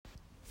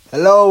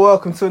Hello,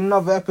 welcome to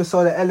another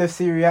episode of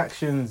LFC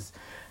Reactions.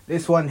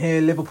 This one here,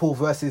 Liverpool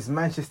versus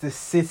Manchester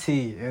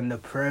City in the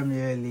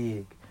Premier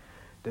League.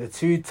 The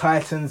two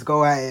Titans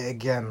go at it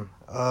again.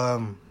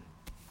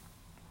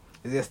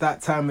 It's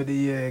that time of the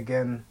year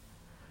again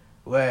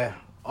where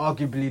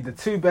arguably the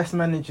two best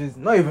managers,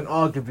 not even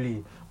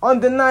arguably,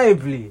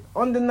 undeniably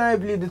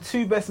the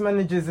two best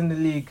managers in the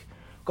league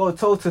go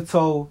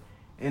toe-to-toe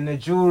in a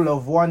duel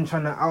of one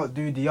trying to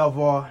outdo the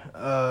other.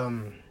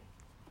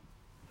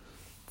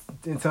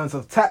 In terms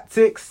of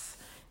tactics,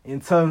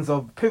 in terms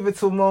of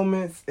pivotal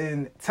moments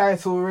in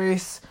title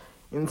race,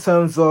 in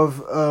terms of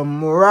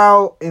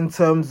morale, in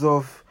terms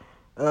of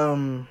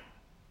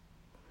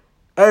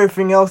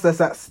everything else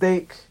that's at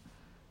stake.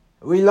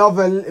 We love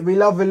a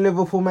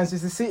Liverpool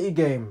Manchester City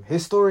game.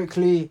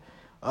 Historically,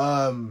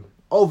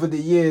 over the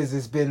years,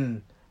 it's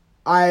been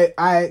eye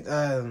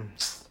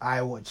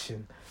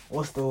watching.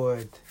 What's the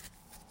word?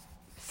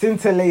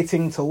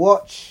 Scintillating to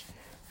watch.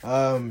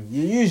 You're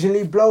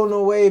usually blown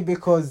away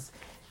because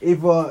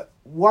either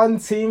one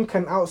team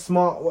can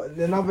outsmart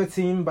another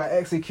team by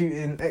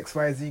executing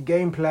XYZ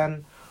game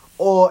plan,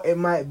 or it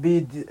might be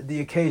the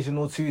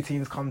occasional two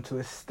teams come to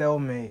a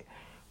stalemate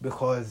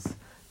because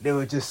they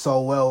were just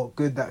so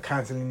good at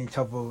cancelling each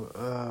other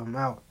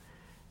out.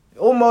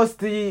 Almost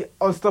the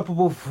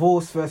unstoppable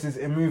force versus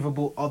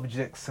immovable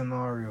object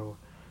scenario.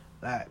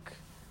 Like,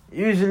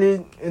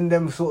 usually in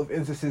them sort of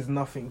instances,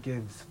 nothing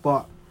gives.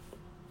 But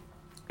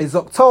it's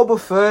October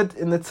 3rd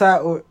in the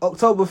title.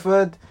 October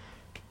 3rd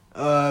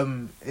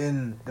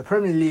in the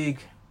Premier League.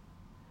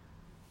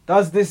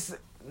 Does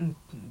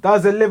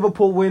a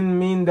Liverpool win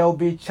mean they'll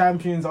be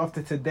champions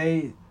after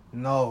today?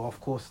 No,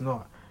 of course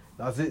not.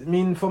 Does it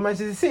mean for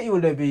Manchester City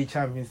will they be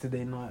champions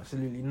today? No,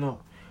 absolutely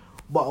not.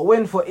 But a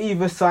win for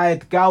either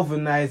side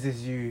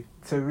galvanizes you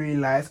to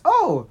realise,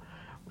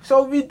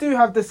 so we do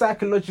have the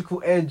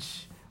psychological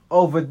edge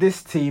over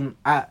this team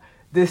at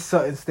this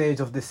certain stage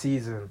of the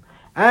season.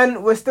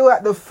 And we're still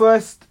at the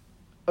first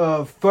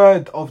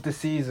third of the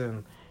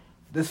season.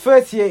 There's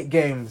 38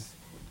 games.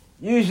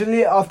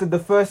 Usually after the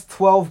first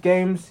 12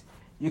 games,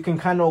 you can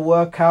kind of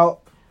work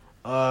out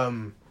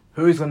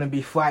who's going to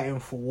be fighting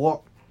for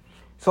what.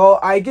 So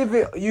I give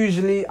it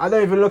usually, I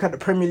don't even look at the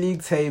Premier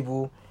League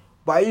table,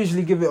 but I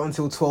usually give it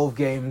until 12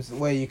 games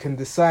where you can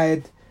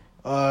decide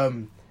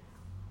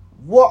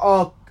what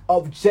are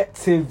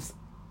objectives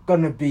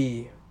going to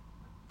be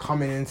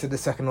coming into the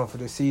second half of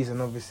the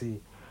season,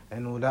 obviously,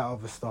 and all that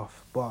other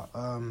stuff. But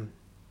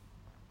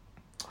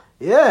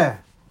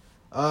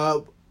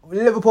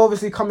Liverpool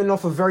obviously coming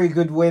off a very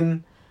good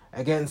win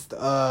against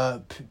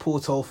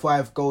Porto,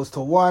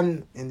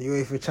 5-1 in the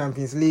UEFA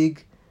Champions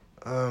League.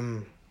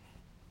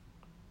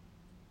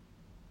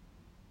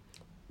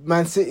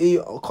 Man City,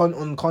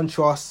 on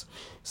contrast,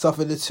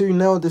 suffered a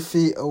 2-0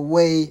 defeat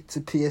away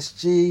to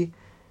PSG,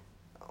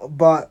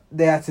 but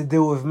they had to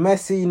deal with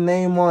Messi,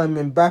 Neymar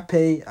and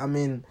Mbappe. I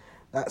mean,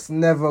 that's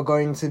never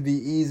going to be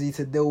easy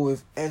to deal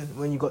with, and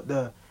when you got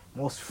the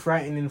most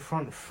frightening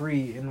front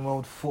three in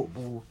world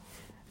football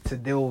to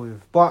deal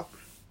with. But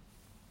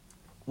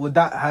would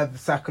that have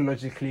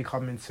psychologically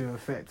come into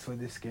effect for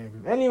this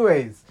game?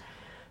 Anyways,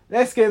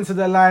 let's get into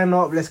the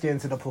lineup. Let's get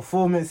into the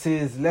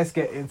performances. Let's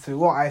get into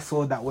what I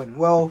saw that went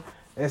well.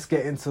 Let's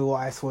get into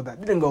what I saw that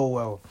didn't go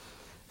well.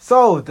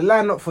 So, the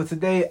lineup for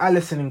today: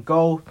 Alisson in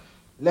goal,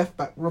 left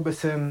back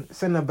Robertson,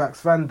 centre backs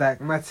Van Dijk,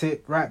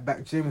 Matip, right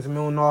back James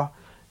Milner,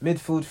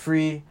 midfield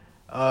three,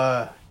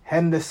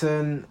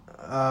 Henderson,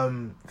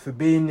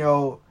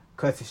 Fabinho,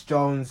 Curtis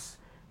Jones,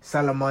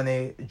 Salah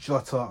Mane,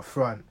 Jota up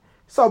front.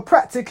 So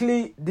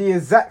practically the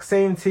exact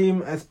same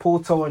team as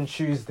Porto on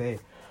Tuesday.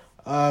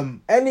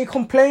 Any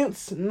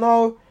complaints?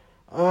 No.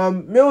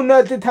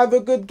 Milner did have a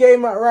good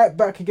game at right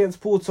back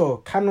against Porto.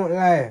 Cannot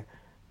lie.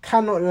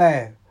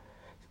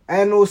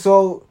 And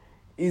also,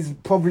 he's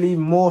probably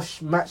more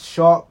match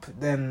sharp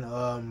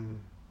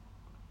than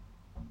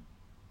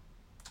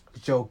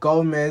Joe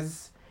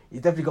Gomez.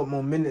 He's definitely got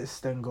more minutes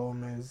than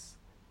Gomez.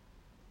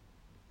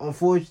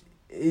 Unfortunately,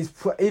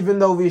 even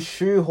though we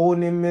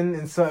shoehorn him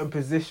in certain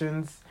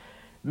positions,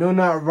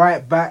 Milner at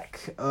right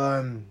back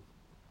can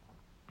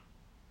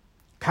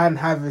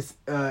have its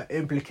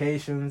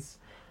implications,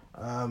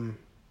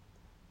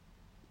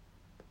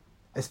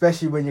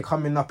 especially when you're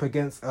coming up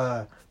against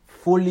a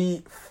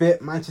fully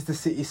fit Manchester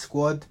City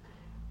squad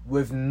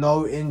with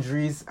no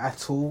injuries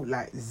at all,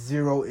 like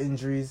 0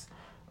 injuries.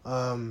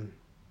 So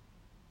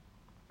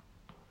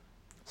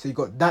you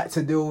got that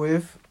to deal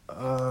with.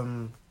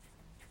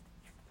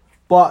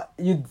 But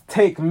you'd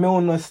take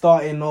Milner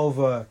starting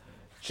over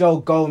Joe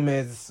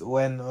Gomez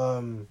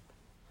when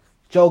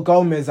Joe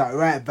Gomez at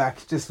right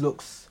back just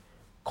looks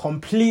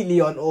completely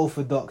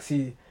unorthodox.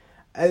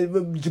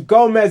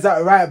 Gomez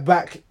at right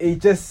back,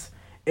 it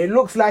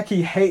looks like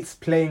he hates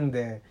playing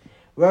there.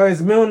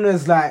 Whereas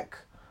Milner's like,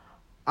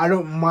 I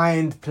don't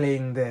mind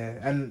playing there.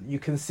 And you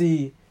can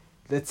see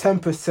the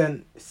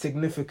 10%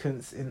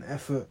 significance in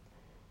effort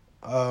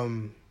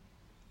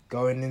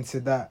going into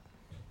that.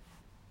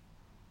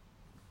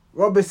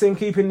 Robertson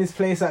keeping his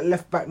place at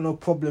left back, no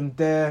problem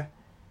there.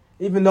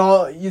 even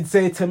though you'd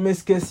say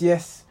Tomiskas,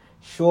 yes,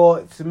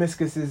 sure,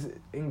 Tomiskas is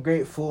in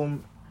great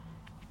form,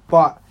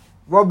 but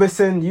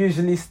Robertson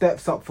usually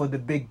steps up for the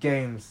big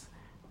games.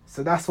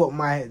 So that's what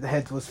my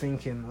head was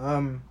thinking.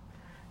 And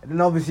then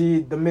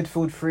obviously the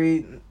midfield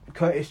three,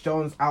 Curtis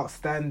Jones,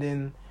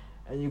 outstanding.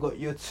 And you got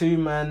your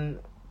two-man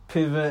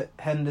pivot,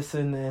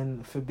 Henderson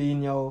and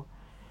Fabinho.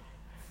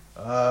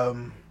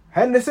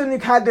 Henderson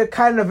had a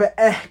kind of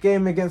an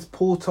game against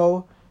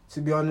Porto,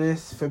 to be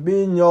honest.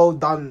 Fabinho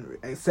done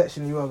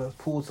exceptionally well against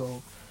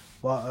Porto.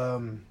 But,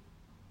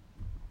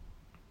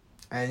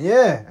 and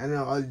yeah,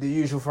 and the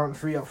usual front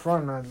three up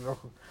front. I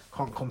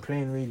can't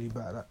complain really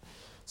about that.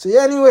 So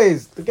yeah,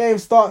 anyways, the game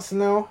starts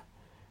now.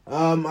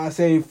 I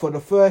say for the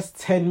first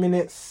 10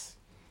 minutes,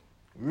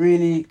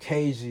 really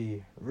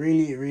cagey.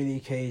 Really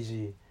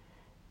cagey.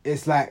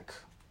 It's like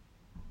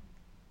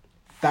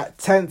that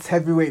 10th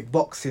heavyweight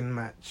boxing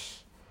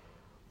match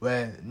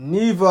where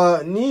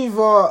neither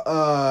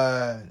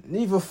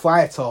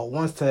fighter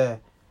wants to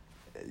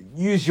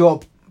use your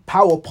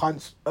power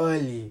punch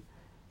early.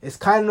 It's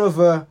kind of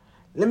a,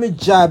 let me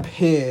jab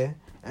here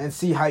and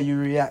see how you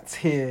react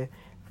here.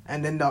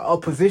 And then the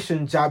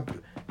opposition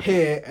jab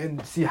here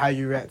and see how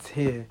you react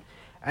here.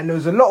 And there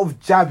was a lot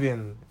of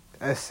jabbing,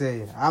 let's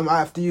say. I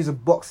have to use a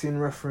boxing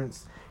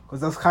reference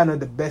because that's kind of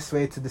the best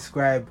way to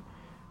describe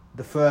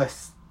the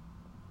first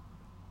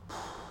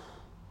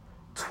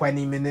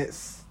 20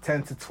 minutes,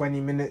 10 to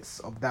 20 minutes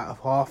of that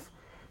half.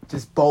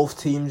 Just both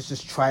teams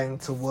just trying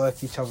to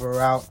work each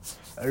other out.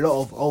 A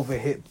lot of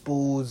overhit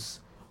balls,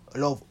 a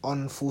lot of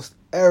unforced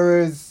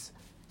errors,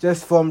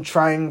 just from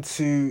trying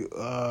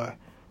to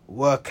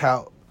work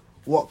out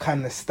what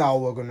kind of style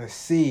we're going to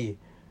see.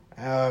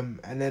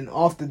 And then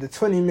after the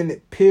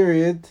 20-minute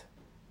period,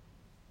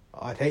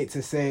 I'd hate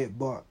to say it,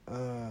 but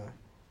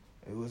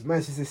it was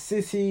Manchester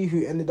City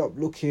who ended up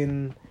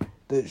looking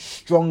the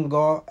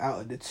stronger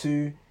out of the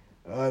two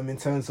in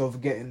terms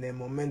of getting their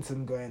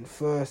momentum going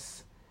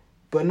first.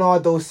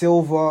 Bernardo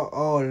Silva,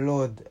 oh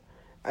Lord.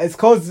 It's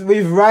because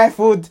we've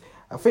rifled,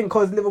 I think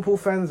because Liverpool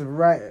fans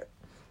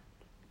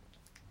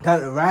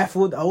kind of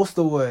rifled, what's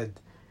the word?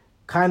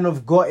 Kind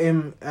of got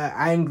him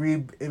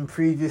angry in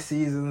previous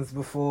seasons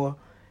before,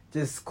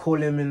 just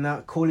calling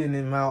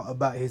him out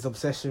about his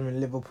obsession with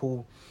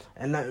Liverpool,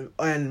 and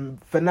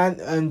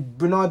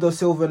Bernardo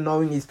Silva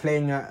knowing he's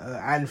playing at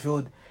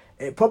Anfield,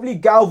 it probably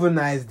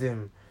galvanized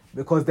him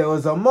because there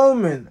was a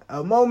moment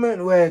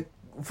where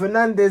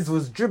Fernandes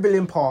was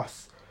dribbling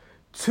past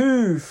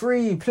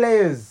 2-3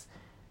 players,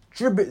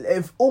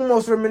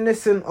 almost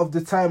reminiscent of the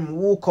time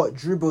Walcott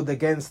dribbled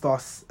against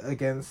us the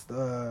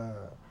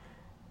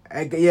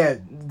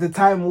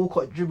time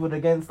Walcott dribbled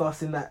against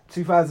us in that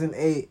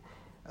 2008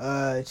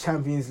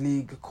 Champions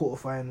League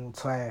quarterfinal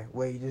tie,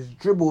 where he just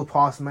dribbled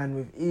past man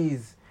with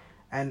ease,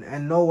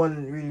 and no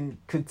one really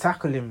could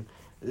tackle him,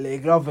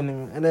 gloving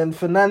him. And then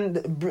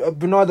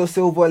Bernardo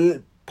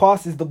Silva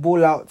passes the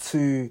ball out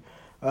to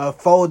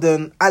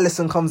Foden.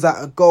 Alisson comes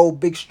out a goal,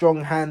 big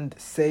strong hand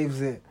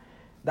saves it.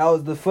 That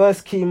was the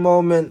first key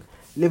moment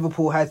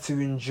Liverpool had to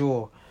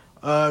endure.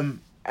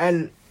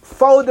 And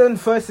Foden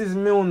versus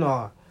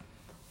Milner.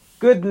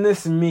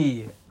 Goodness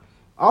me.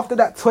 After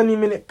that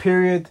 20-minute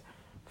period,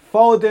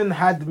 Foden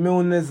had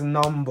Milner's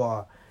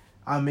number.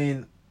 I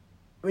mean,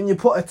 when you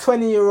put a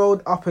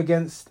 20-year-old up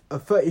against a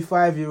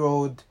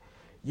 35-year-old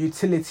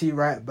utility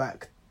right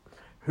back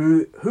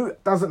who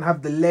doesn't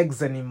have the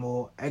legs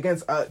anymore,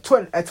 against a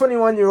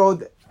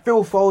 21-year-old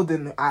Phil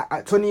Foden,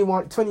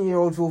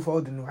 20-year-old Phil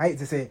Foden, I hate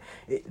to say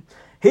it,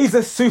 he's a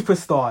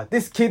superstar.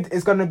 This kid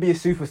is going to be a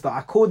superstar.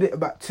 I called it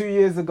about 2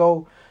 years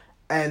ago,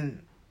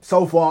 and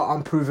so far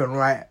I'm proven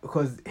right,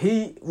 because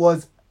he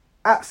was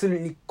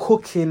absolutely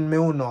cooking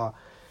Milner.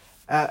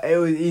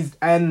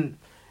 And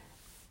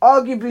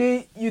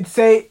arguably you'd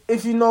say,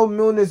 if you know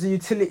Milner's a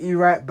utility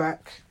right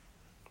back,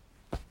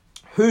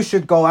 who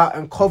should go out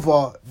and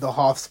cover the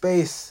half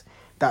space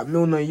that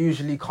Milner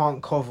usually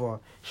can't cover?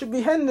 Should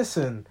be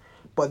Henderson.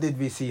 But did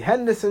we see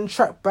Henderson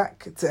track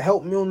back to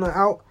help Milner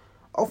out?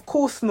 Of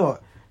course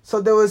not. So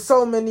there were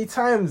so many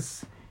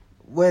times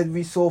where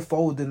we saw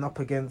Foden up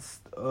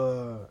against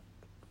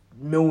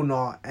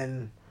Milner,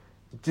 and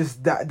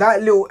just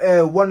that little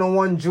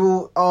one-on-one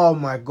duel, oh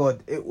my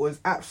God, it was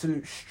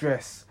absolute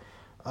stress.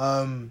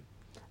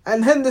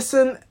 And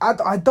Henderson,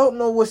 I don't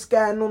know what's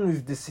going on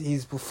with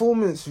his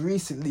performance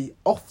recently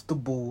off the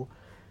ball,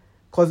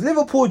 because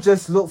Liverpool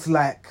just looks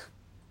like,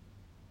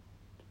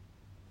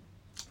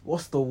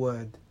 what's the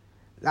word?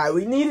 Like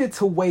we needed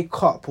to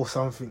wake up or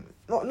something.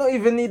 Not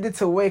even needed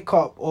to wake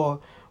up, or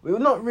we were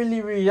not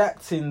really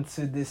reacting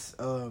to this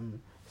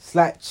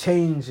slight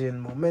change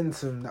in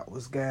momentum that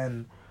was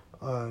going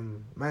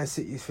Man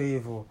City's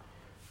favour.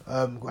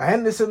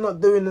 Henderson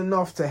not doing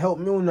enough to help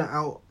Milner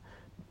out.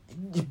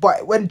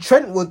 But when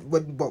Trent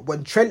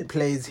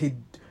plays,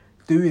 he'd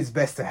do his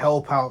best to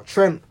help out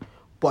Trent.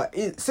 But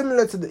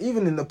similar to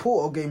even in the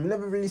Porto game, you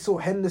never really saw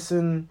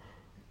Henderson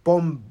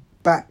bomb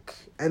back.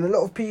 And a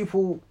lot of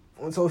people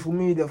on social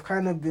media have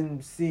kind of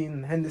been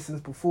seeing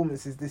Henderson's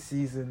performances this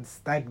season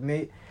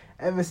stagnate.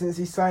 ever since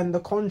he signed the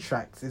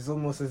contract. It's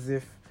almost as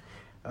if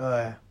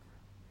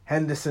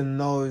Henderson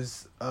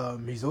knows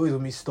he's always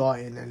going to be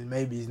starting and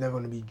maybe he's never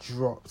going to be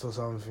dropped or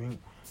something.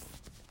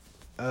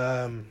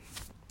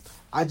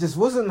 I just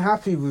wasn't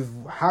happy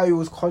with how he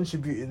was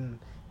contributing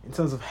in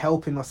terms of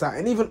helping us out.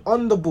 And even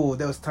on the ball,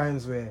 there was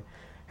times where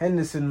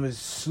Henderson was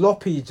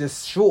sloppy,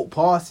 just short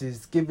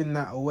passes, giving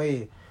that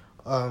away.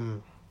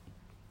 And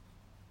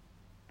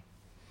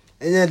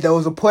yeah, there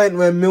was a point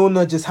where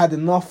Milner just had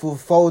enough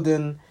of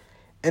Foden,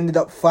 ended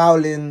up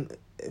fouling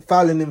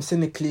him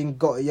cynically and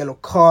got a yellow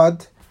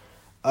card.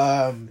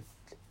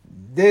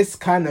 This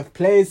kind of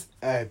plays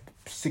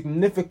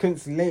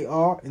significance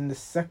later in the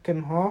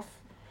second half,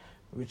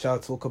 which I'll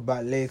talk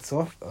about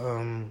later.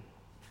 And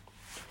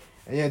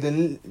yeah,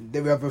 then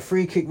we have a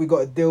free kick we got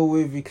to deal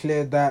with. We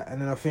cleared that,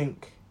 and then I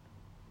think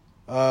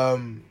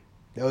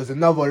there was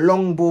another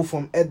long ball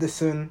from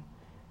Ederson.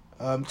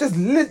 Just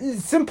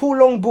simple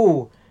long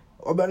ball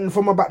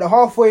from about the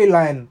halfway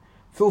line.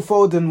 Phil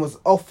Foden was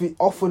often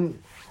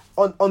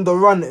on the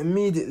run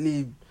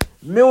immediately.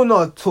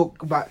 Milner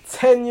took about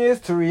 10 years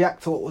to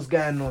react to what was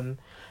going on.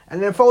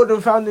 And then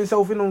Foden found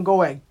himself in on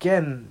goal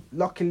again.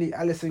 Luckily,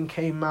 Alisson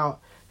came out,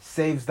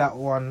 saves that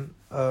one.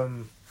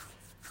 And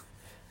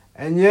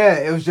yeah,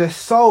 it was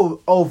just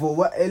so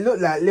over. It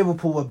looked like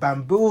Liverpool were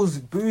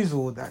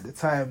bamboozled at the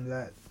time.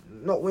 Like,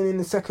 not winning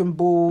the second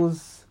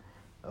balls.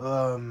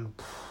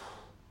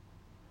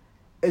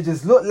 It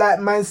just looked like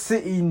Man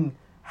City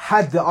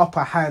had the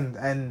upper hand,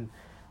 and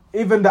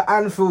even the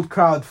Anfield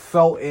crowd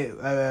felt it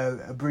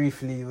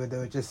briefly, where they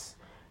were just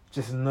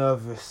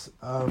nervous.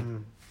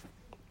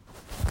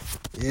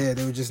 Yeah,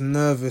 they were just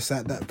nervous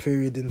at that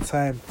period in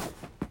time.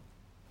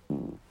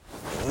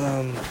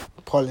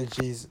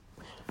 Apologies.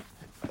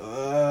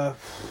 And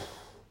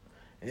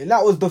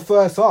that was the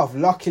first half.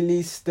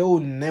 Luckily, still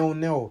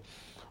 0-0.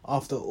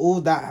 After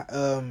all that,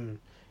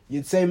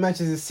 you'd say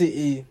Manchester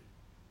City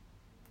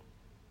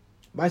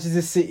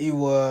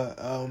were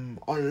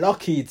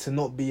unlucky to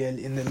not be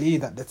in the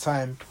lead at the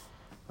time.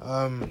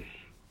 And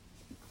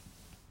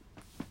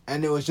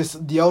it was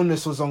just, the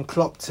onus was on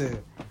Klopp to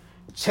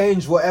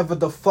change whatever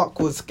the fuck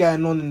was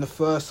going on in the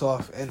first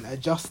half and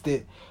adjust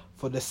it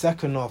for the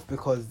second half,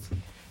 because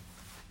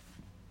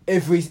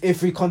if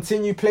we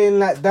continue playing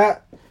like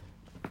that,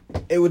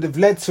 it would have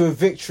led to a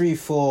victory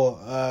for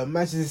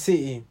Manchester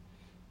City.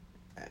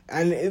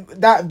 And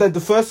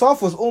the first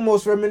half was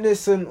almost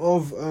reminiscent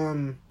of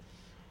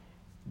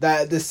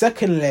the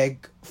second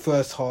leg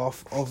first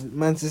half of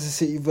Manchester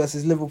City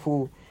versus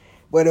Liverpool,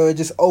 where they were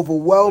just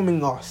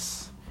overwhelming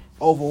us,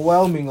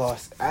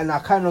 and I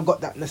kind of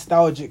got that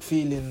nostalgic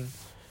feeling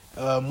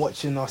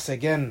watching us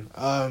again,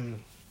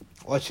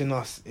 watching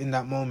us in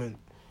that moment.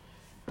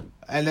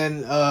 And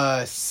then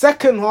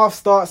second half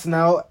starts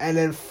now, and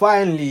then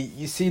finally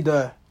you see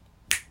the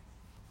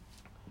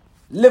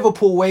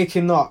Liverpool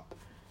waking up.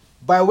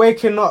 By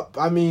waking up,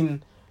 I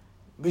mean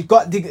we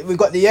got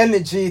the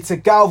energy to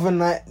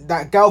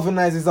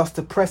galvanizes us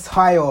to press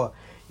higher.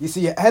 You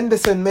see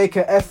Henderson make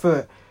an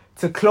effort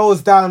to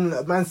close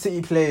down Man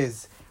City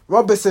players.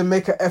 Robertson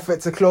make an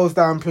effort to close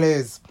down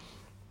players.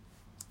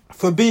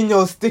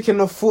 Fabinho sticking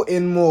a foot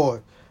in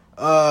more.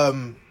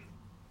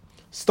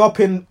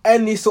 Stopping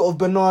any sort of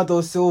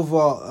Bernardo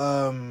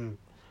Silva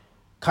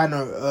kind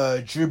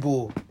of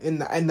dribble in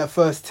the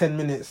first 10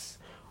 minutes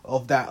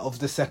of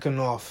the second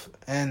half.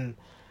 And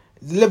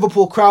the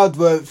Liverpool crowd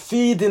were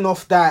feeding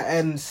off that,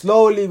 and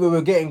slowly we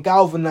were getting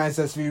galvanised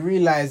as we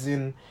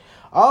realising,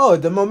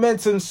 the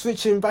momentum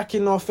switching back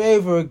in our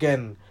favour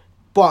again.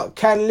 But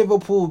can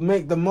Liverpool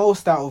make the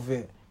most out of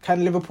it?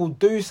 Can Liverpool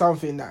do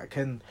something that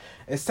can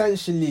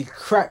essentially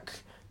crack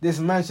this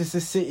Manchester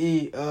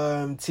City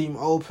team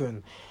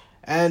open?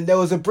 And there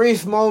was a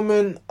brief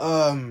moment.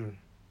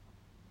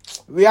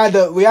 We had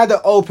an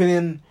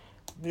opening.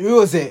 Who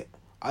was it?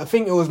 I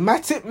think it was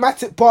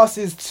Matip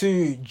passes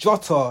to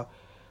Jota.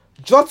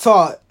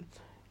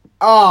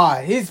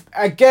 He's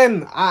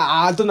again.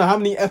 I don't know how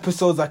many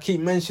episodes I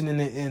keep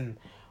mentioning it in,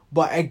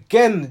 but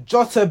again,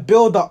 Jota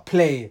build-up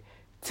play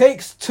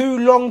takes too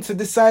long to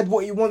decide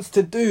what he wants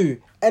to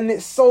do, and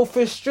it's so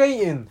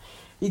frustrating.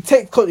 He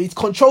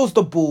controls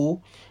the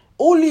ball.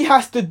 All he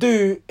has to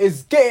do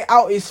is get it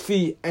out his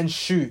feet and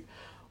shoot.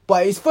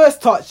 But his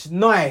first touch,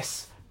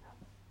 nice.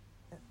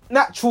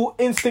 Natural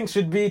instinct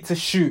should be to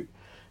shoot.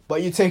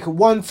 But you take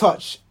one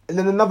touch, and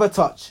then another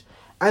touch,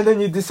 and then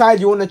you decide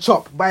you want to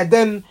chop. By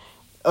then,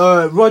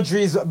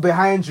 Rodri's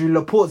behind you,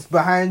 Laporte's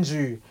behind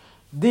you,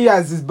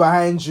 Diaz is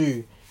behind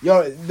you.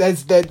 They're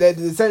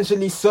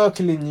essentially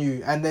circling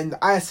you and then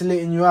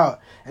isolating you out.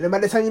 And then by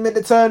the time you made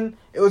the turn,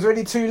 it was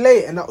already too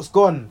late, and that was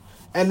gone.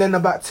 And then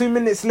about 2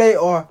 minutes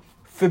later,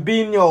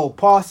 Fabinho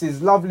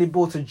passes, lovely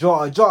ball to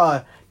Jota.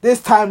 Jota,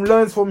 this time,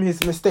 learns from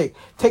his mistake,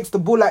 takes the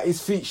ball at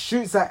his feet,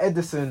 shoots at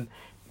Ederson,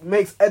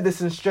 makes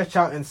Ederson stretch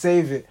out and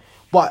save it.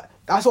 But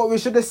that's what we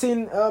should have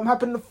seen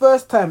happen the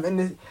first time.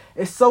 And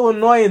it's so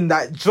annoying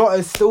that Jota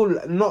is still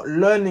not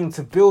learning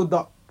to build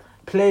up,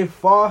 play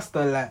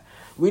faster. Like,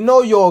 we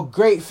know you're a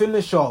great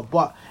finisher,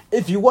 but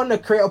if you want to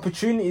create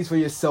opportunities for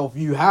yourself,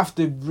 you have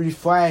to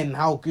refine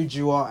how good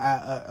you are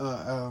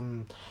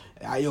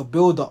at your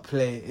build-up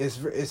play.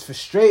 It's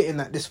frustrating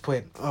at this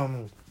point.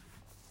 And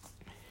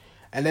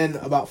then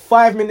about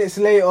 5 minutes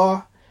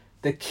later,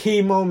 the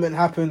key moment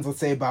happens. I'll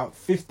say about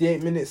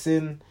 58 minutes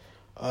in.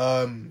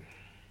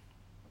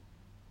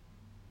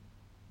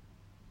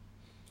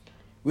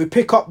 We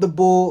pick up the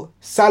ball.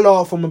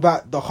 Salah from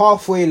about the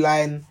halfway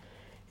line.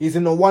 He's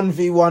in a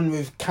 1v1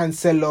 with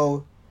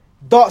Cancelo.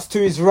 Darts to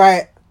his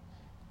right.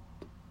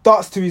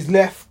 Darts to his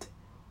left.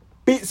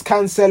 Beats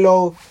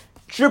Cancelo.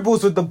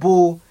 Dribbles with the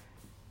ball.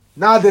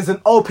 Now there's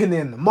an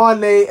opening.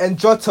 Mane and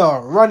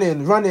Jota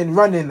running.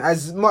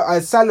 As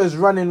Salah's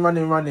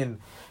running.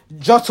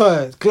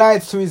 Jota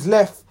glides to his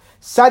left.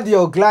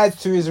 Sadio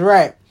glides to his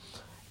right.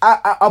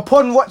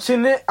 Upon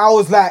watching it, I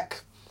was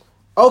like,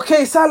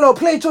 okay, Salah,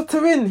 play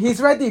Jota in.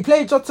 He's ready.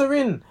 Play Jota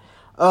in.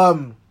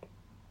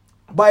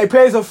 But he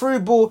plays a through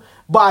ball.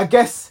 But I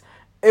guess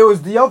it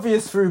was the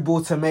obvious through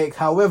ball to make.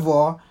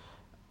 However,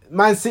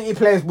 Man City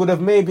players would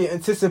have maybe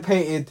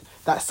anticipated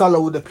that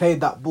Salah would have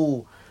played that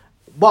ball.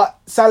 But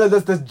Salah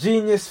does the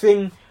genius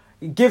thing.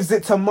 He gives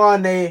it to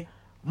Mane.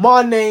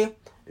 But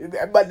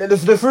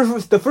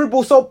the through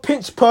ball so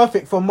pinch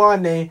perfect for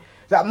Mane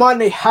that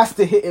Mane has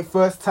to hit it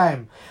first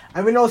time.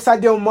 And we know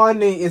Sadio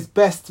Mane is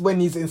best when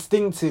he's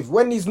instinctive,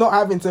 when he's not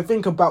having to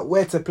think about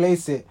where to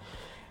place it.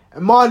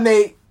 And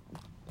Mane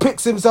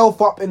picks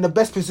himself up in the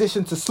best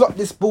position to slot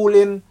this ball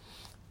in.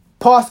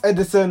 Past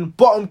Ederson,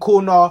 bottom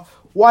corner,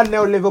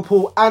 1-0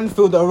 Liverpool.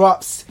 Anfield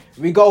erupts.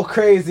 We go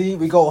crazy,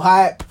 we go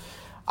hype.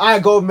 I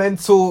go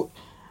mental.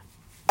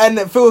 And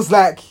it feels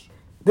like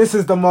this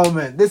is the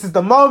moment. This is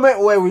the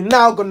moment where we're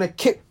now going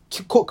to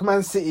cook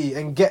Man City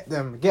and get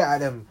at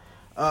them.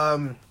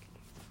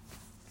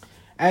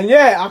 And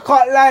yeah, I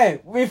can't lie.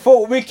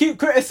 We keep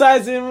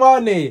criticising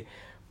Mane,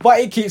 but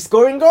he keeps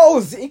scoring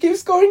goals.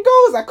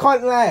 I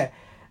can't lie.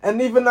 And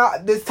even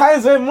there's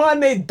times when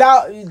Mane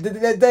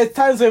There's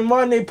times when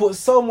Mane puts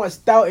so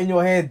much doubt in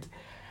your head,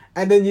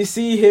 and then you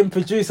see him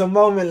produce a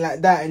moment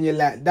like that, and you're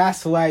like,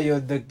 that's why you're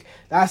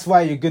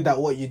good at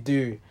what you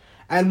do.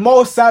 And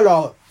Mo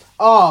Salah,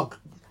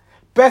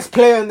 best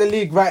player in the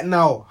league right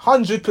now,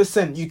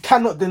 100%. You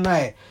cannot deny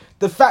it.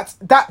 The fact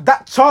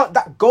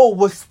that goal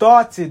was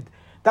started.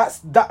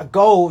 That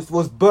goal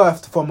was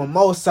birthed from a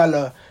Mo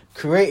Salah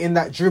creating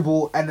that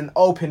dribble and an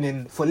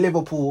opening for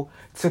Liverpool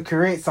to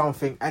create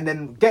something, and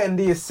then getting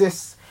the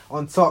assists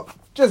on top.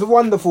 Just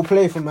wonderful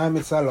play from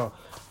Mohamed Salah.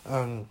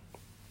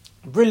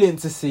 Brilliant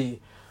to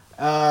see.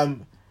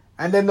 And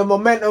then the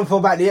momentum for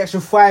about the extra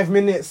 5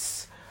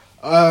 minutes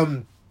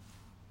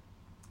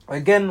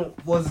again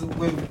was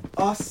with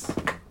us.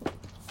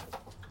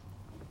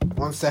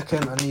 1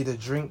 second, I need a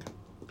drink.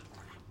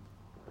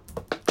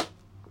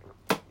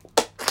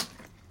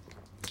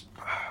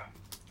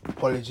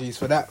 Apologies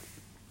for that.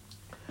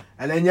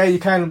 And then yeah, you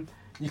can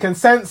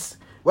sense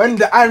when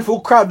the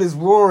Anfield crowd is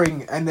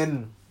roaring, and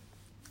then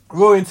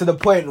roaring to the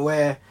point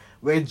where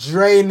we're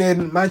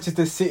draining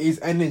Manchester City's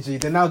energy.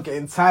 They're now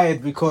getting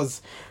tired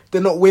because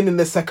they're not winning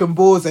the second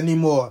balls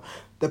anymore.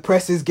 The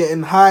press is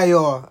getting higher.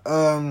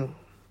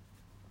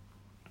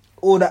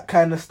 All that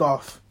kind of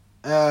stuff.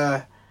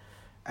 And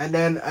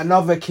then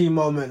another key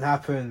moment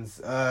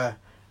happens.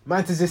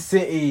 Manchester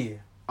City,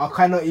 I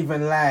cannot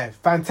even lie.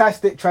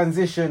 Fantastic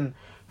transition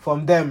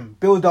from them.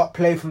 Build up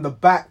play from the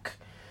back.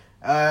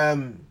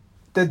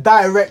 The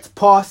direct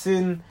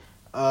passing.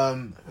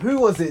 Who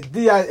was it?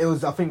 Diaz. It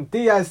was, I think,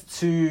 Diaz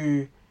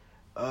to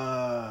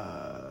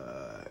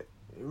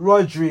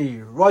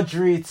Rodri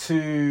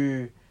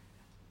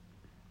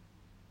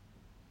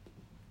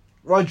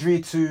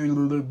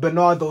to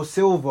Bernardo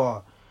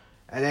Silva,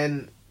 and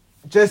then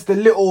just the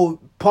little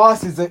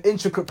passes, the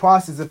intricate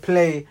passes of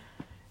play.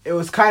 It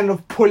was kind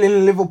of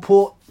pulling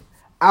Liverpool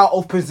out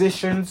of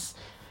positions,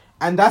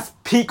 and that's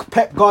peak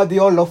Pep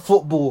Guardiola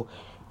football,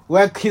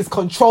 where his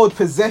controlled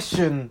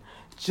possession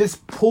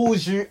just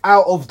pulls you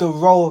out of the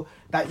role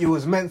that you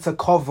was meant to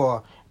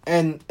cover.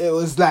 And it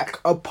was like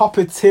a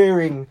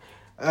puppeteering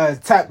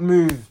type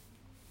move.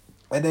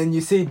 And then you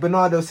see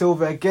Bernardo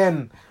Silva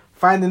again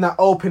finding that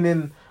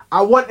opening.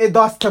 I wanted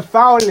us to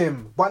foul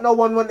him, but no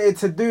one wanted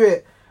to do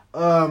it.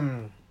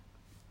 No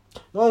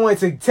one wanted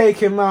to take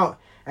him out.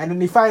 And then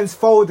he finds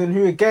Foden,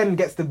 who again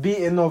gets the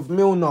beating of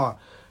Milner.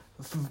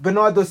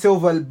 Bernardo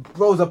Silva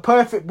rolls a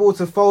perfect ball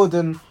to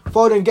Foden.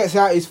 Foden gets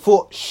out his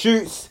foot,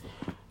 shoots.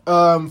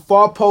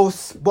 Far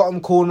post, bottom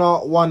corner,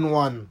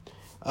 1-1.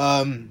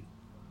 I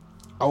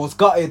was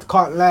gutted,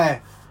 can't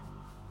lie.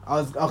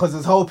 I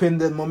was hoping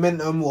the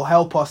momentum will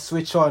help us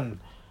switch on.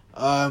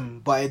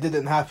 But it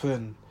didn't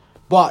happen.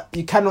 But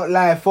you cannot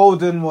lie,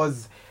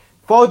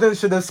 Foden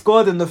should have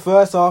scored in the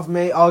first half,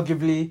 mate,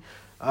 arguably.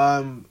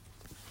 And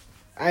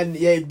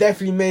yeah, he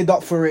definitely made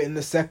up for it in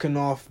the second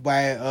half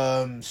by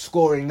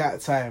scoring that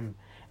time.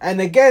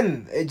 And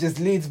again, it just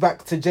leads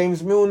back to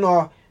James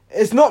Milner.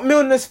 It's not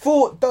Milner's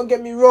fault, don't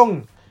get me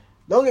wrong.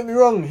 He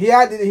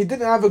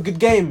didn't have a good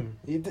game.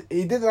 He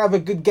didn't have a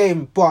good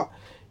game, but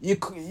you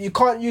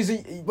can't use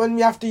it when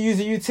you have to use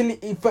a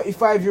utility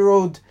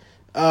 35-year-old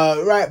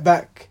right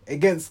back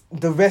against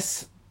the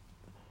best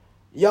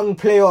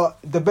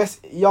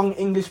young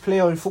English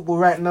player in football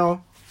right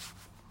now,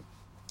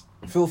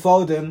 Phil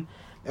Foden.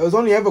 There was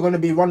only ever going to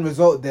be one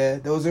result there.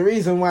 There was a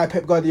reason why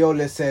Pep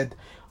Guardiola said,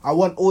 "I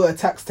want all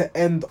attacks to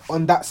end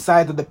on that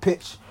side of the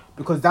pitch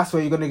because that's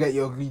where you're going to get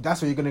your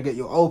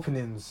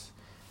openings.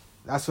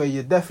 That's where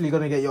you're definitely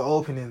going to get your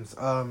openings."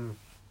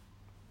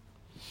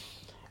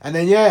 And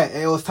then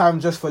it was time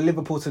just for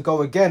Liverpool to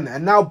go again,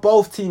 and now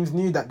both teams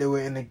knew that they were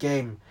in a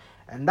game,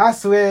 and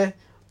that's where.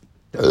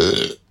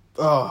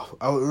 I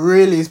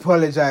really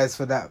apologise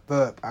for that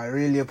burp. I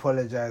really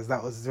apologise.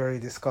 That was very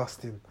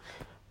disgusting.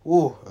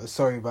 Oh,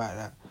 sorry about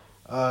that.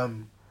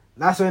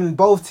 That's when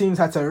both teams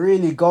had to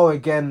really go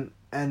again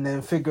and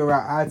then figure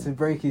out how to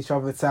break each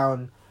other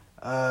down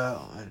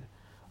on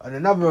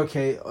another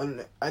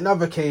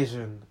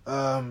occasion.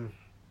 And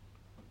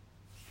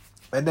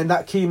then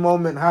that key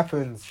moment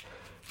happens.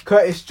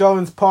 Curtis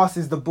Jones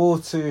passes the ball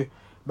to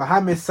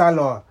Mohamed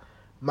Salah.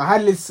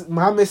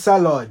 Mohamed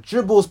Salah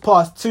dribbles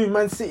past two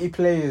Man City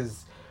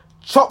players,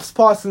 chops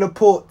past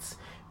Laporte,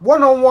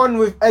 one-on-one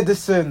with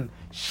Ederson,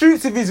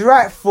 shoots with his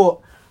right foot,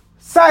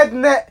 side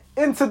net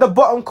into the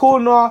bottom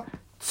corner,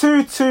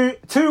 2-2,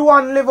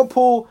 2-1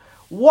 Liverpool.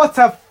 What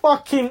a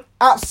fucking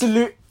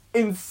absolute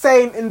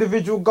insane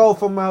individual goal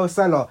from Mohamed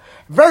Salah.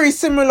 Very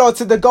similar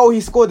to the goal he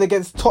scored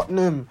against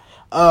Tottenham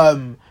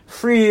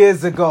 3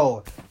 years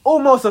ago.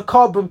 Almost a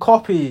carbon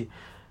copy.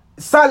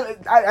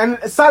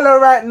 Salah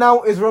right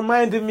now is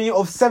reminding me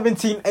of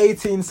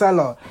 17-18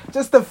 Salah.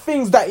 Just the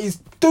things that he's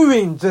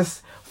doing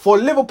just for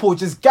Liverpool,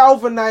 just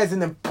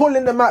galvanising and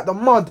pulling them out the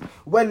mud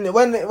when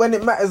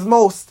it matters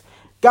most.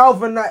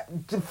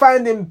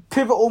 Finding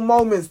pivotal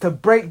moments to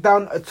break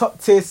down a top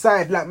tier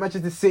side like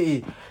Manchester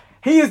City.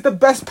 He is the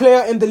best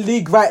player in the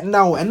league right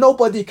now, and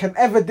nobody can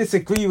ever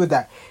disagree with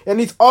that. And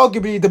he's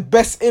arguably the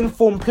best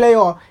informed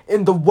player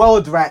in the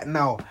world right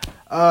now.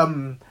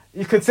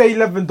 You could say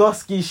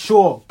Lewandowski,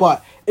 sure,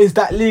 but is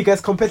that league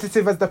as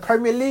competitive as the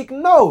Premier League?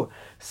 No.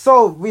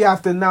 So we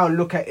have to now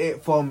look at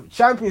it from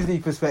Champions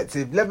League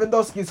perspective.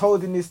 Lewandowski's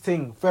holding his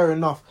thing, fair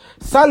enough.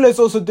 Salah's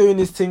also doing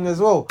his thing as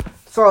well.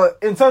 So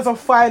in terms of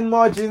fine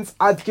margins,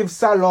 I'd give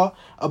Salah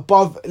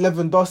above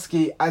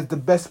Lewandowski as the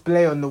best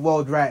player in the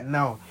world right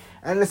now.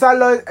 And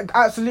Salah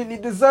absolutely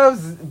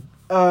deserves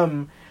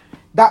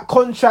that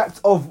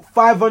contract of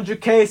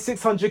 500k,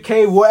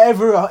 600k,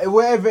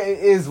 whatever it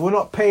is. We're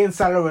not paying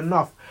Salah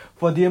enough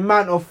for the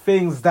amount of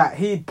things that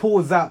he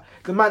pulls out,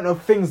 the amount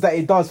of things that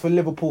he does for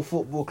Liverpool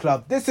Football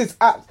Club. This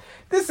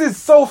is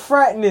so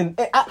frightening.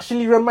 It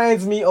actually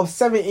reminds me of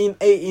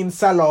 17-18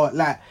 Salah,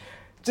 like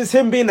just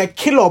him being a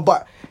killer.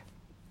 But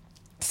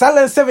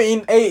Salah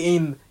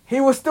 17-18,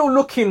 he was still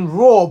looking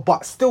raw,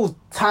 but still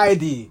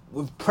tidy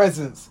with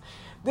presence.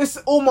 This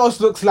almost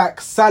looks like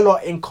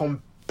Salah in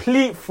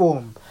complete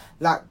form,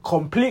 like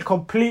complete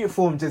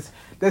form. Just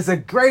there's a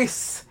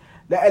grace,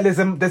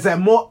 there's a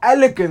more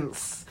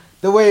elegance.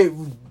 The way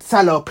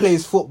Salah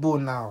plays football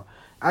now.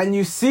 And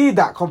you see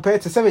that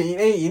compared to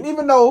 17-18.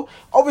 Even though,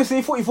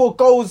 obviously, 44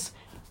 goals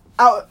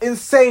out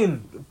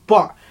insane.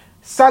 But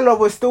Salah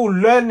was still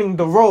learning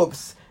the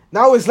ropes.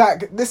 Now it's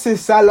like, this is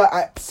Salah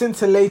at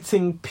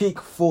scintillating peak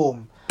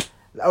form.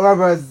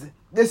 Whereas,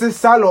 this is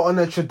Salah on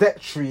a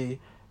trajectory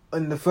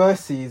in the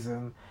first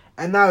season.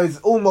 And now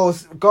he's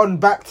almost gone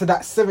back to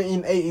that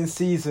 17-18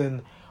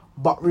 season.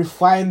 But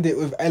refined it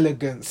with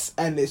elegance.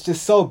 And it's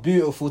just so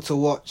beautiful to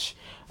watch.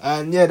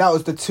 And yeah, that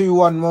was the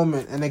 2-1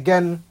 moment. And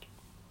again,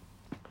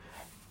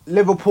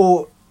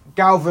 Liverpool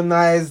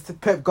galvanised,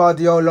 Pep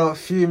Guardiola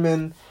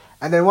fuming.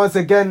 And then once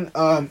again,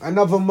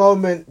 another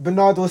moment,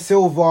 Bernardo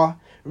Silva.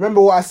 Remember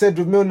what I said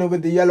with Milner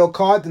with the yellow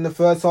card in the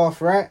first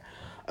half, right?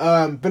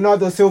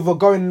 Bernardo Silva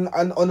going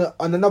on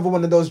another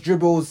one of those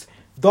dribbles,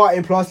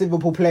 darting past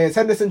Liverpool players.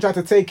 Henderson tried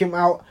to take him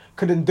out,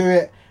 couldn't do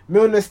it.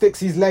 Milner sticks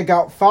his leg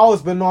out,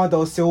 fouls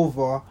Bernardo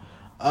Silva.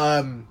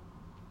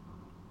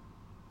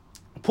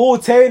 Paul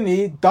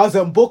Tainey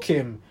doesn't book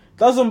him.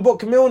 Doesn't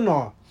book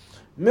Milner.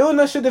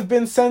 Milner should have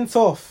been sent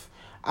off.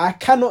 I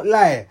cannot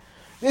lie.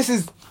 This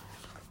is...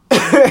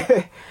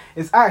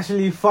 it's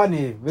actually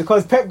funny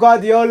because Pep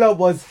Guardiola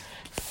was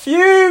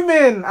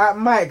fuming at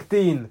Mike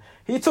Dean.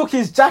 He took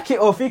his jacket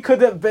off. He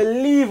couldn't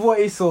believe what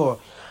he saw.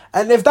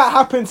 And if that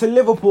happened to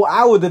Liverpool,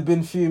 I would have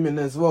been fuming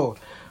as well.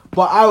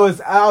 But I was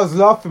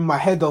laughing my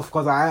head off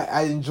because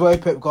I enjoy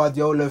Pep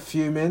Guardiola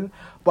fuming.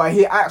 But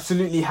he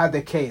absolutely had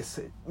a case.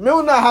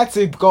 Milner had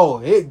to go.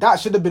 That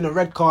should have been a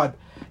red card.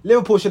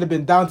 Liverpool should have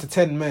been down to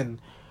 10 men.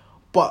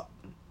 But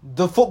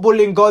the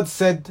footballing god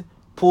said,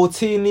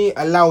 Portini,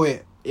 allow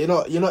it. You're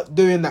not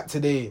doing that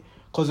today.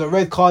 Because a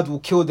red card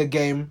will kill the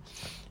game.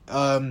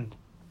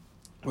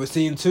 We're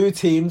seeing two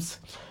teams.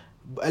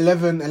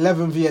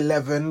 11 v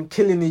 11.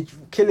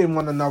 Killing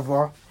one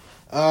another.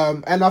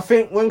 And I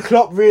think when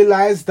Klopp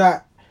realised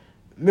that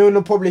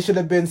Milner probably should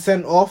have been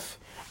sent off,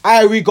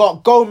 we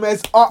got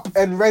Gomez up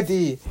and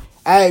ready.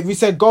 We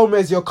said,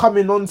 Gomez, you're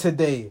coming on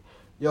today.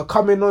 We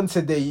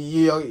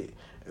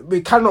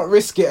cannot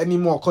risk it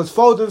anymore because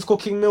Foden's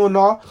cooking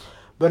Milner.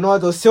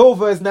 Bernardo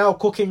Silva is now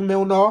cooking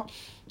Milner.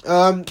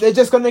 They're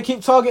just going to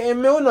keep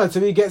targeting Milner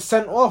till he gets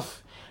sent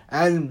off.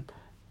 And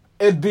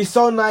it'd be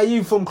so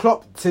naive from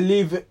Klopp to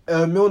leave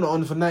Milner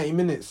on for 90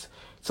 minutes.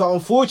 So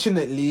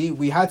unfortunately,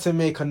 we had to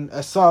make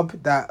a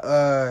sub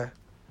that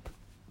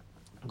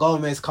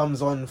Gomez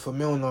comes on for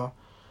Milner.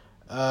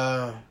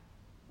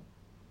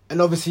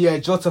 And obviously,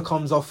 Jota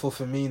comes off for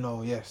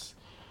Firmino, yes.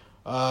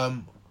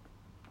 But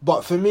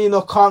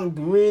Firmino can't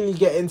really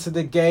get into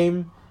the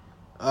game.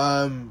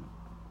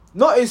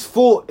 Not his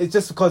fault, it's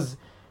just because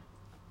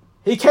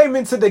he came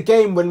into the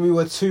game when we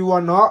were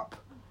 2-1 up.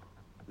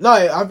 No,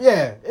 it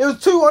was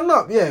 2-1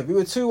 up. Yeah, we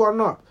were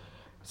 2-1 up.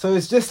 So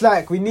it's just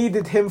like we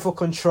needed him for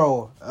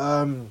control.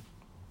 But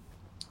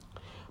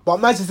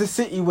Manchester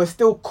City were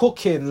still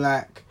cooking.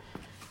 Like,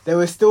 they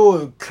were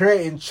still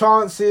creating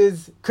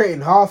chances,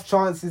 creating half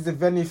chances,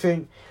 if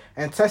anything,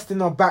 and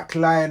testing our back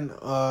line.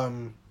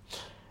 And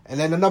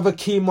then another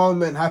key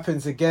moment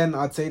happens again.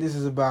 I'd say this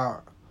is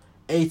about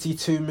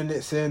 82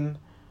 minutes in.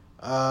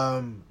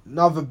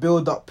 Another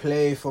build-up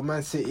play for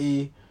Man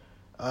City.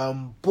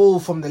 Ball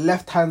from the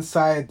left-hand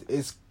side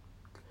is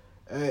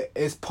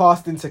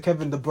passed into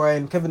Kevin De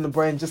Bruyne. Kevin De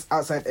Bruyne just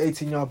outside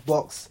 18-yard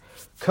box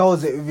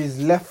curls it with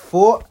his left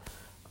foot.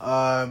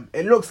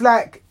 It looks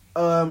like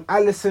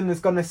Alisson is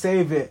going to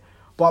save it,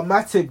 but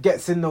Matip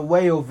gets in the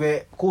way of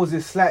it,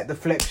 causes slight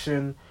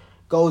deflection,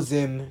 goes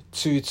in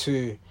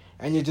 2-2.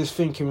 And you're just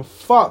thinking,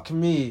 fuck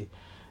me.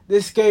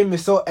 This game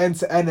is so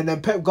end-to-end. And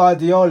then Pep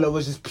Guardiola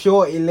was just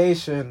pure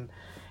elation.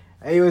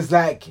 And he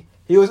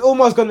was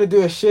almost going to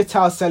do a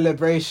shithouse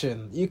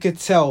celebration. You could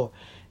tell.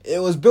 It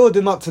was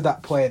building up to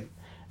that point.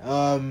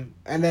 And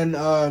then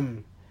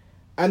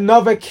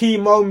another key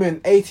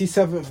moment,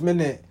 87th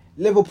minute.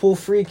 Liverpool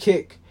free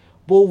kick.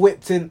 Ball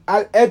whipped in.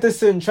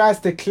 Ederson tries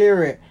to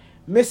clear it.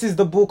 Misses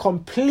the ball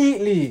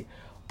completely.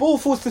 Ball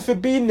falls to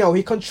Fabinho.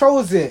 He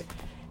controls it.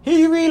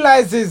 He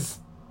realises...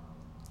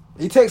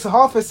 He takes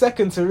half a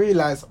second to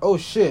realise, oh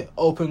shit,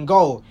 open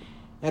goal.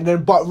 But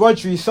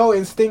Rodri, so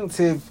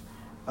instinctive,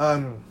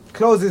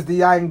 closes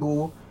the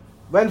angle.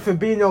 When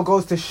Fabinho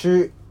goes to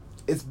shoot,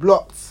 it's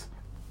blocked.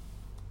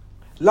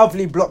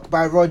 Lovely block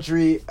by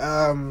Rodri.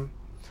 And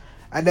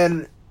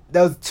then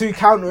there was 2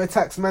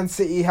 counter-attacks Man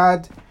City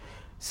had.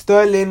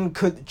 Sterling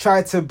could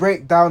try to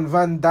break down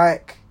Van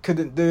Dijk,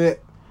 couldn't do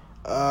it.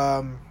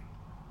 And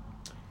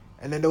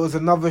then there was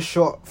another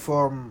shot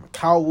from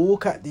Kyle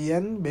Walker at the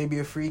end, maybe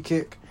a free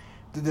kick.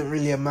 Didn't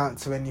really amount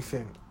to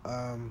anything.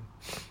 And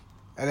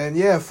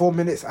then 4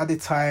 minutes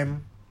added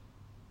time.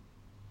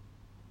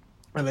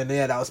 And then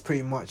that was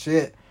pretty much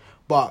it.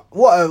 But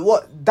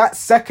what that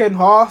second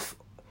half,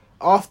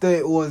 after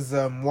it was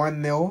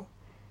 1-0,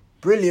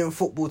 brilliant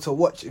football to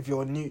watch if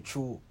you're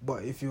neutral.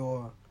 But if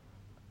you're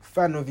a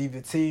fan of either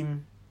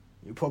team,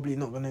 you're probably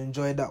not going to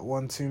enjoy that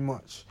one too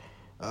much.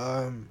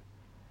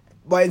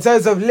 But in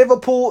terms of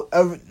Liverpool,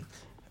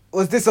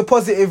 was this a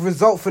positive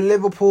result for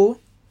Liverpool?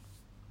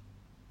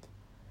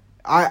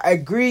 I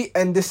agree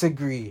and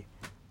disagree.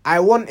 I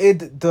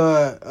wanted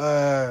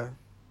the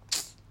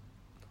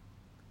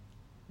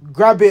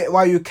grab it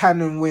while you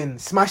can and win.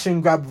 Smash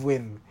and grab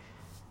win.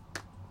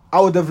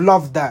 I would have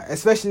loved that,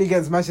 especially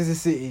against Manchester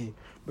City.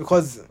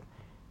 Because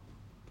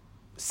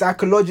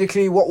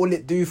psychologically, what will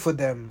it do for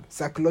them?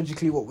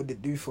 Psychologically, what would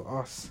it do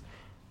for us?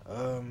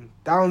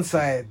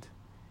 Downside.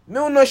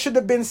 Milner should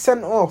have been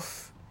sent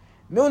off.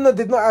 Milner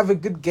did not have a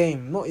good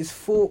game. Not his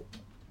fault.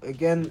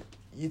 Again,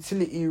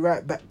 utility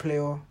right back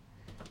player.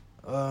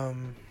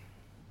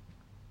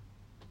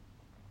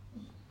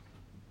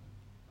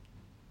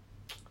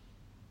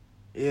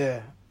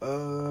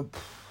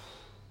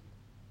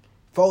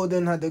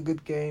 Foden had a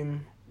good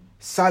game.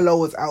 Salah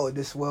was out of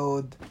this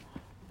world.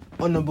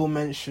 Honourable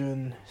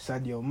mention,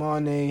 Sadio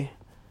Mane.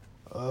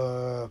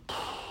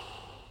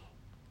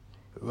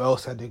 Who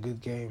else had a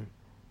good game?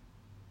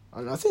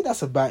 And I think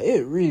that's about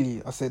it,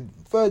 really. I said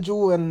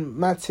Virgil and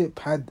Matip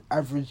had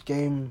average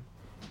game.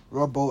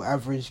 Robbo,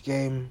 average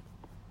game.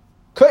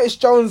 Curtis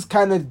Jones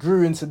kind of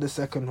grew into the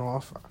second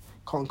half.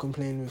 Can't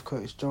complain with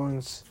Curtis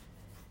Jones.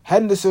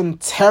 Henderson,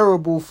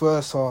 terrible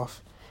first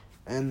half.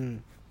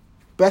 And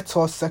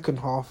better second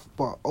half,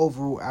 but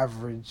overall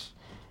average.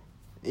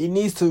 He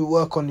needs to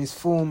work on his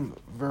form.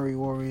 Very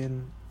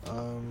worrying.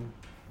 Who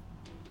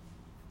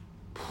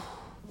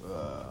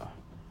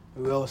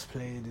else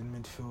played in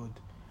midfield?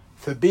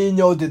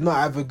 Fabinho did not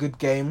have a good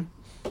game.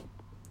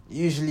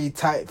 Usually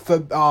tight.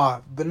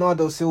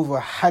 Bernardo Silva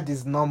had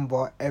his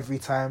number every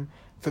time.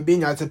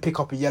 Fabinho had to pick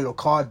up a yellow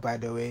card, by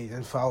the way,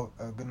 and foul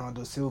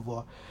Bernardo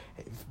Silva.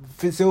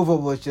 Silva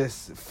was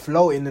just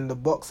floating in the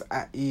box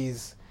at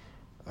ease.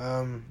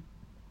 There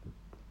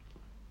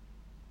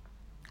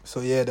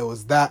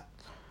was that.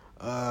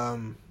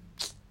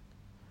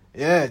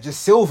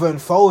 Just Silva and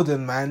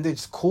Foden, man. They're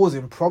just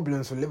causing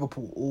problems for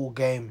Liverpool all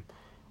game.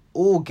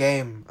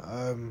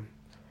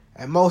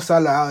 And Mo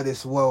Salah out of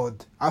this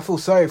world. I feel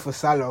sorry for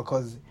Salah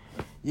because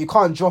you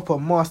can't drop a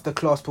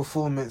masterclass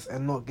performance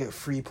and not get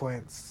 3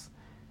 points.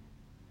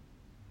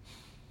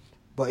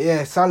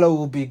 But Salah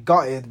will be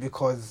gutted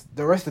because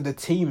the rest of the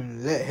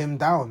team let him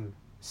down.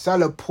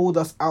 Salah pulled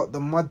us out the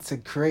mud to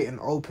create an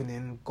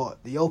opening,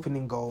 got the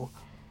opening goal,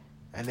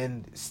 and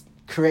then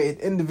created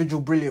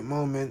individual brilliant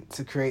moment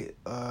to create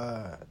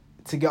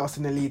to get us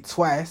in the lead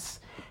twice.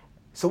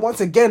 So once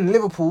again,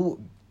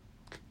 Liverpool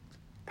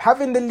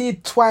having the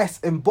lead twice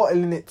and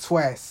bottling it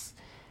twice,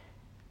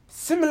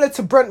 similar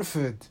to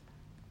Brentford.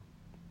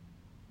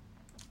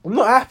 I'm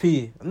not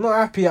happy. I'm not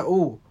happy at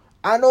all.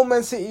 I know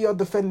Man City are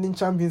defending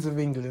champions of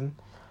England,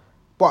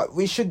 but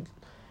we should.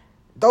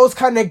 Those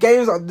kind of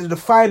games are the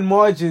defined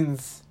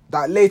margins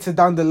that later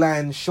down the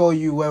line show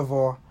you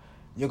whether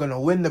you're going to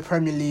win the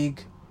Premier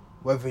League,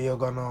 whether you're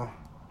going to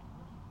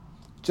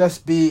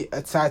just be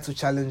a title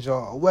challenger,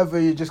 or whether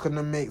you're just going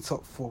to make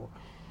top 4.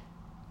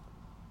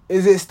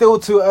 Is it still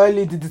too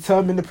early to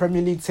determine the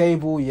Premier League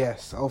table?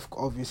 Yes,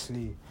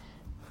 obviously.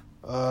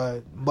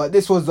 But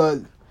this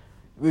was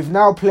we've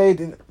now played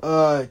in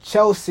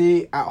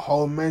Chelsea at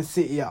home, Man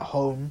City at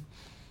home,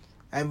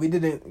 and we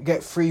didn't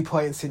get 3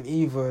 points in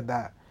either of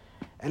that.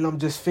 And I'm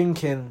just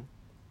thinking,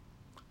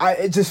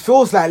 it just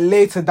feels like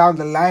later down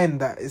the line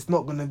that it's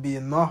not going to be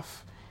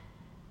enough.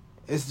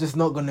 It's just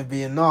not going to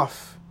be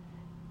enough.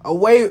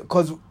 Away,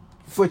 because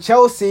for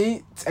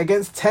Chelsea,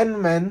 against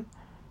 10 men,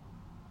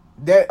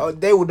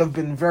 they would have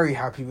been very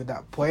happy with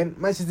that point.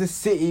 Manchester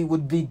City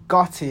would be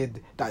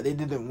gutted that they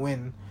didn't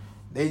win.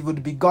 They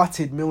would be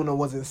gutted Milner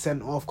wasn't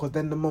sent off, because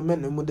then the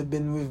momentum would have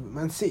been with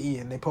Man City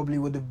and they probably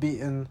would have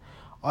beaten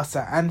us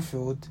at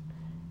Anfield.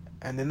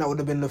 And then that would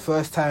have been the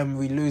first time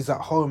we lose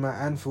at home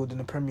at Anfield in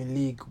the Premier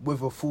League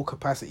with a full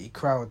capacity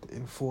crowd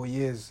in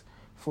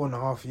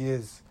 4.5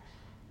 years.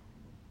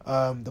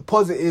 The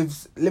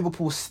positives,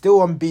 Liverpool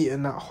still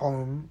unbeaten at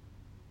home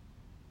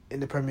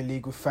in the Premier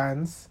League with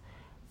fans.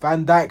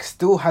 Van Dijk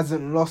still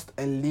hasn't lost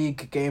a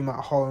league game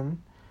at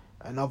home,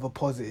 another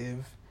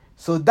positive.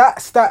 So that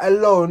stat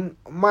alone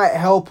might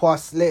help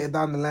us later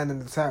down the line in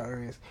the title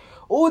race.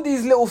 All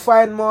these little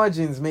fine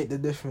margins make the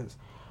difference.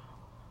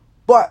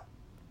 But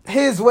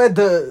here's where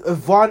the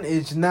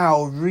advantage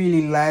now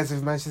really lies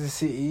with Manchester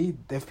City.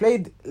 They've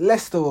played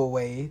Leicester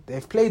away.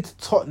 They've played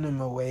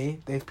Tottenham away.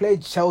 They've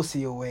played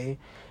Chelsea away.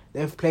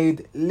 They've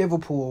played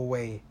Liverpool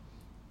away.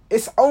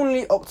 It's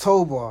only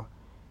October.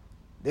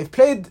 They've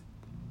played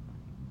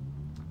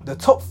the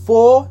top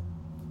 4,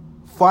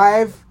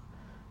 5,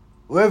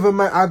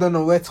 I don't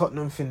know where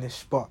Tottenham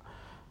finished, but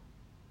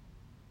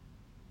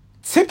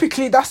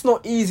typically that's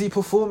not easy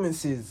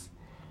performances.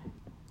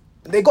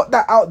 They got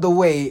that out the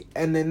way,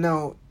 and they're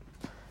now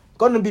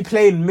going to be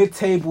playing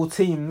mid-table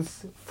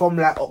teams from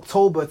like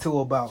October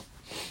till about...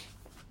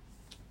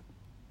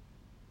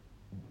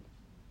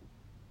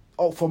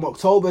 from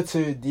October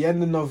to the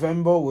end of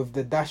November, with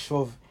the dash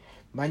of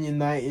Man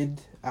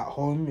United at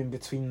home in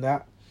between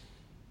that.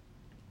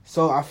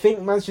 So I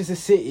think Manchester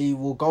City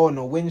will go on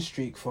a win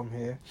streak from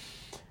here.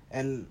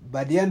 And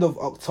by the end of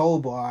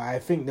October, I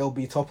think they'll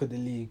be top of the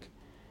league.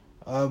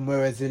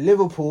 Whereas in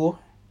Liverpool,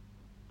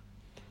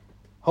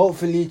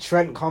 hopefully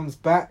Trent comes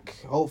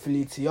back.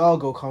 Hopefully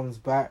Thiago comes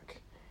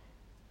back.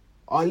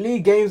 Our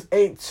league games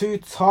ain't too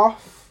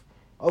tough.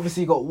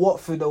 Obviously, you got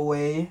Watford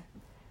away.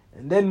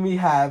 And then we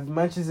have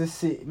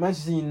Manchester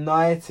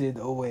United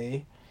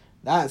away.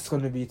 That's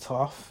going to be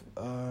tough.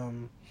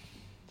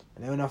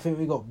 And then I think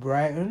we got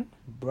Brighton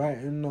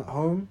at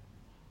home.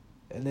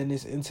 And then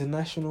it's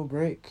international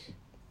break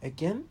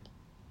again,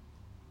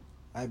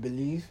 I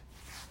believe.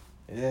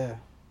 Yeah.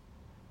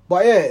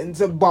 But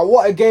yeah, but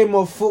what a game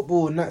of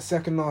football in that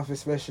second half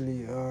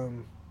especially.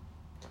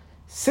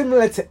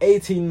 Similar to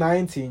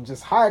 18-19,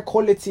 just high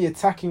quality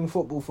attacking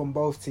football from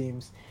both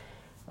teams.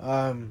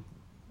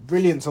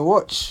 Brilliant to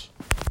watch.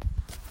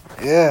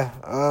 Yeah.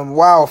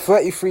 Wow,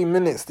 33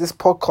 minutes. This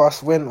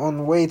podcast went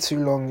on way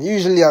too long.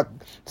 Usually I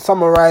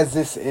summarize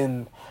this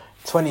in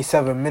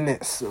 27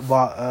 minutes,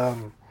 but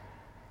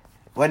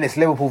when it's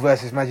Liverpool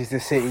versus Manchester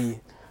City,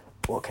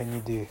 what can you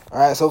do?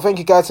 Alright, so thank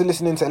you guys for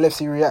listening to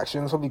LFC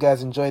Reactions. Hope you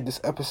guys enjoyed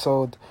this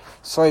episode.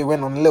 Sorry it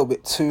went on a little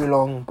bit too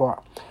long,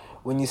 but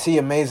when you see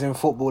amazing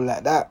football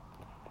like that,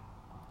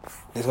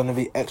 there's going to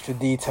be extra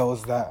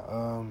details that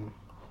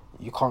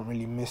you can't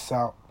really miss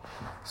out.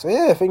 So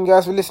yeah, thank you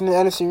guys for listening to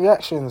LFC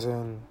Reactions,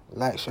 and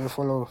like, share,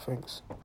 follow. Thanks.